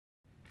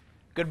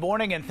Good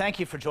morning and thank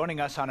you for joining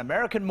us on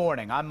American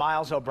Morning. I'm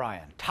Miles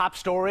O'Brien. Top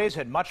stories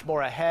and much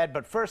more ahead,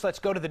 but first let's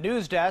go to the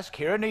news desk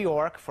here in New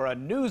York for a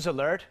news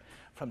alert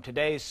from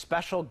today's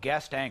special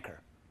guest anchor.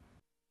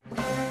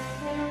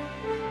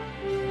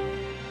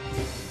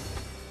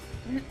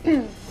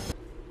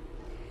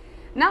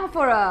 Now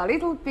for a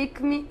little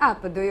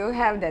pick-me-up. Do you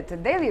have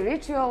that daily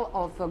ritual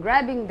of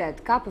grabbing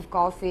that cup of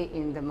coffee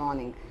in the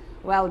morning?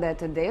 Well,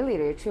 that daily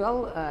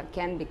ritual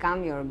can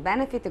become your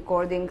benefit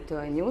according to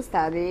a new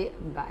study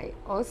by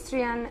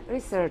Austrian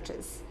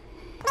researchers.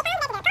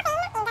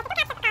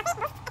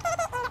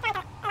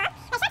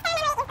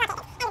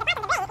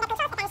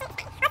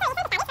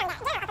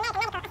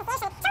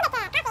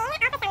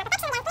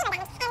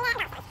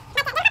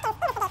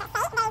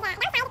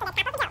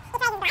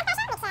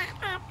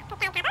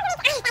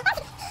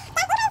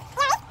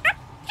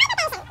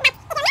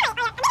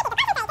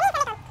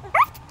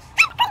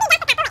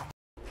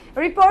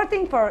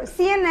 Reporting for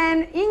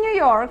CNN in New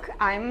York,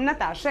 I'm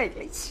Natasha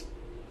Iklić.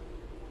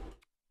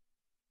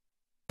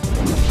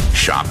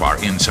 Shop our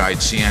Inside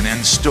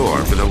CNN store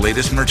for the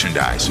latest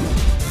merchandise.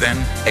 Then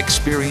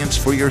experience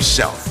for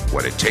yourself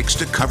what it takes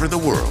to cover the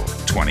world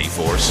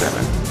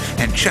 24/7.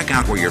 And check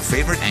out where your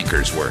favorite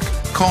anchors work.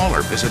 Call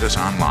or visit us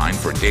online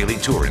for daily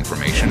tour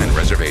information and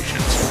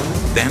reservations.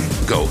 Then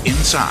go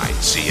inside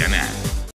CNN.